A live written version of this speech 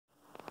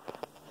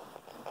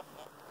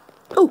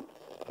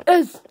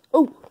as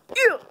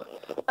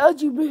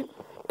you read,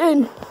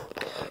 and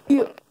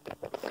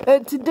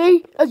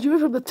today, as you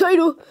read from the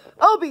title,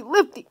 I'll be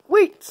lifting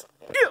weights,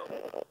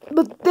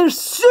 but they're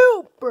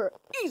super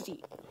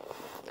easy,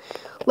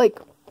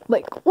 like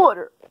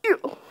water,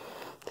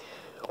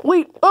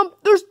 Wait, I'm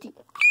thirsty.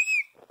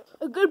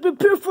 I gotta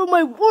prepare for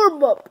my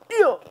warm-up,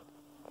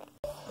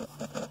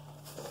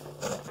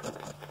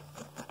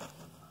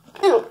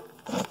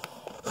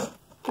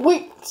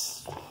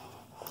 Weights.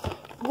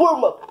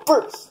 Warm up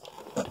first.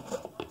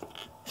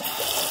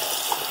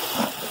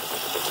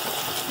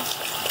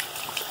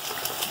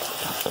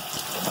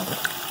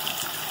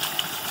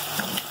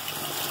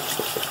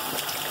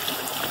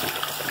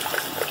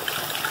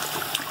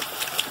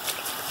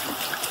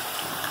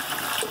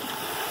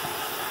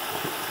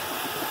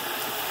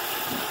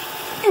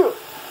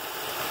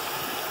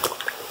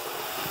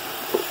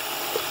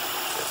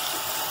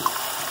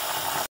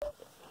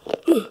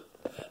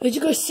 As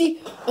you guys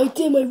see, I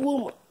did my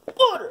warm-up.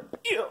 Water,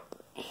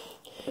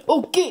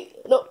 Okay,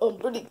 now I'm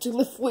ready to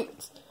lift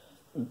weights.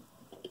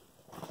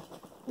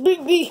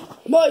 Bring me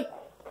my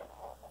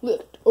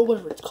lift, or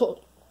whatever it's called.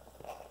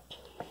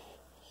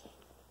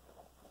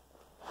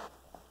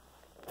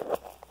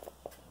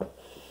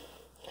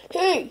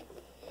 Hey,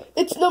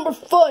 it's number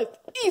 5.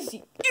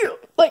 Easy,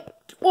 like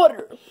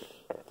water.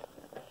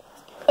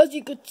 As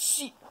you can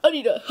see, I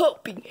need a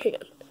helping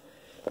hand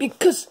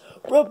because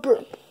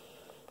rubber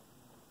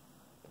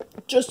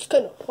just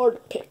kind of hard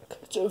to pick.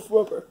 So with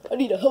rubber, I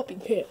need a helping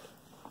hand.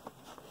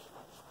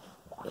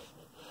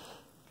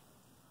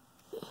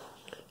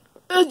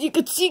 As you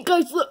can see,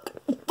 guys, look,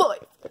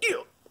 5.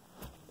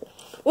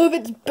 Well, if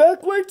it's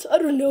backwards, I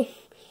don't know.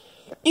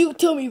 You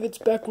tell me if it's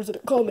backwards in the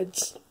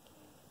comments.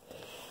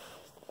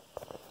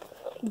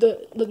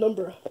 The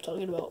number I'm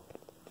talking about.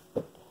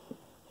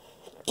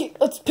 Okay,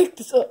 let's pick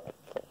this up.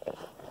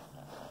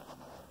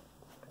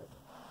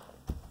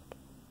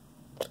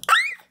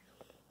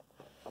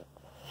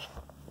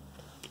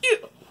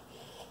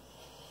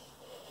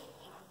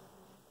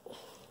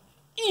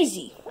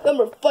 Easy.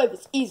 Number 5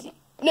 is easy.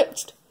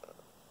 Next.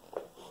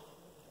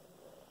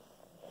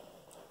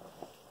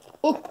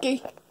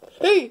 Okay.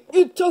 Hey,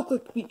 you talk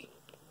like me.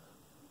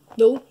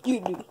 No,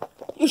 you do.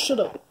 You shut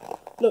up.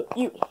 No,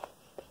 you.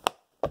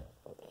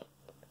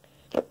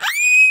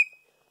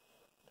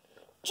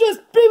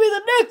 Just bring me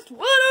the next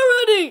one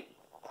already.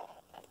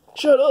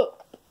 Shut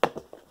up.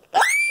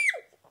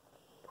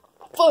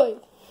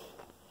 Fine.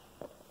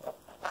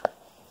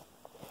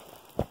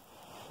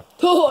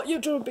 Oh,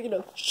 you're trying to pick it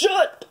up.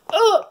 Shut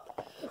up.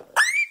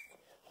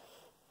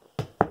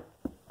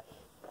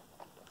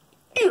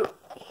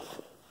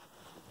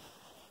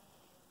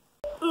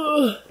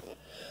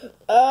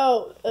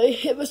 Ow, I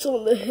hit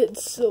myself on the head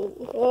so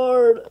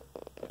hard.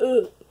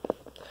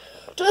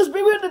 Just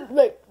bring me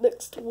the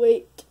next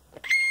weight.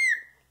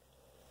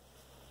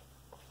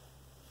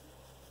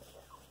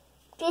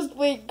 Just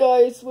wait,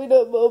 guys. Wait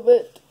a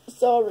moment.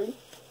 Sorry.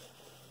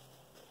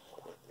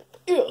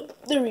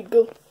 There we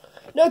go.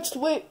 Next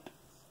weight.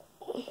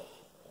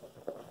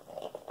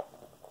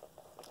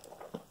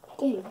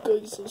 Oh my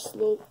god, you're so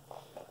slow.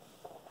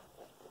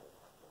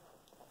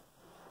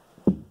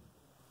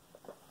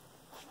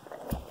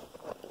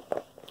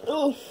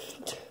 Oh,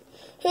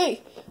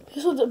 hey,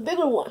 this one's a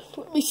bigger one.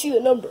 Let me see the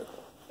number.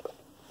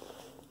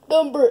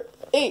 Number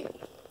 8.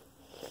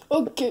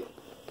 Okay.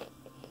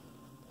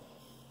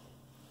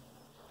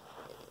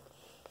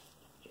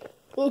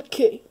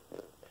 Okay.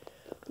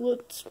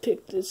 Let's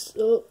pick this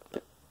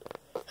up.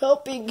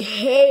 Helping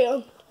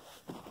hand.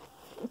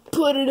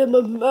 Put it in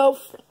my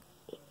mouth.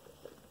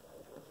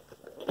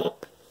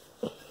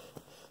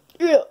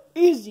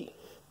 Easy.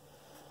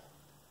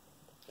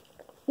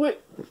 Wait,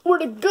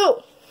 where'd it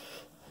go?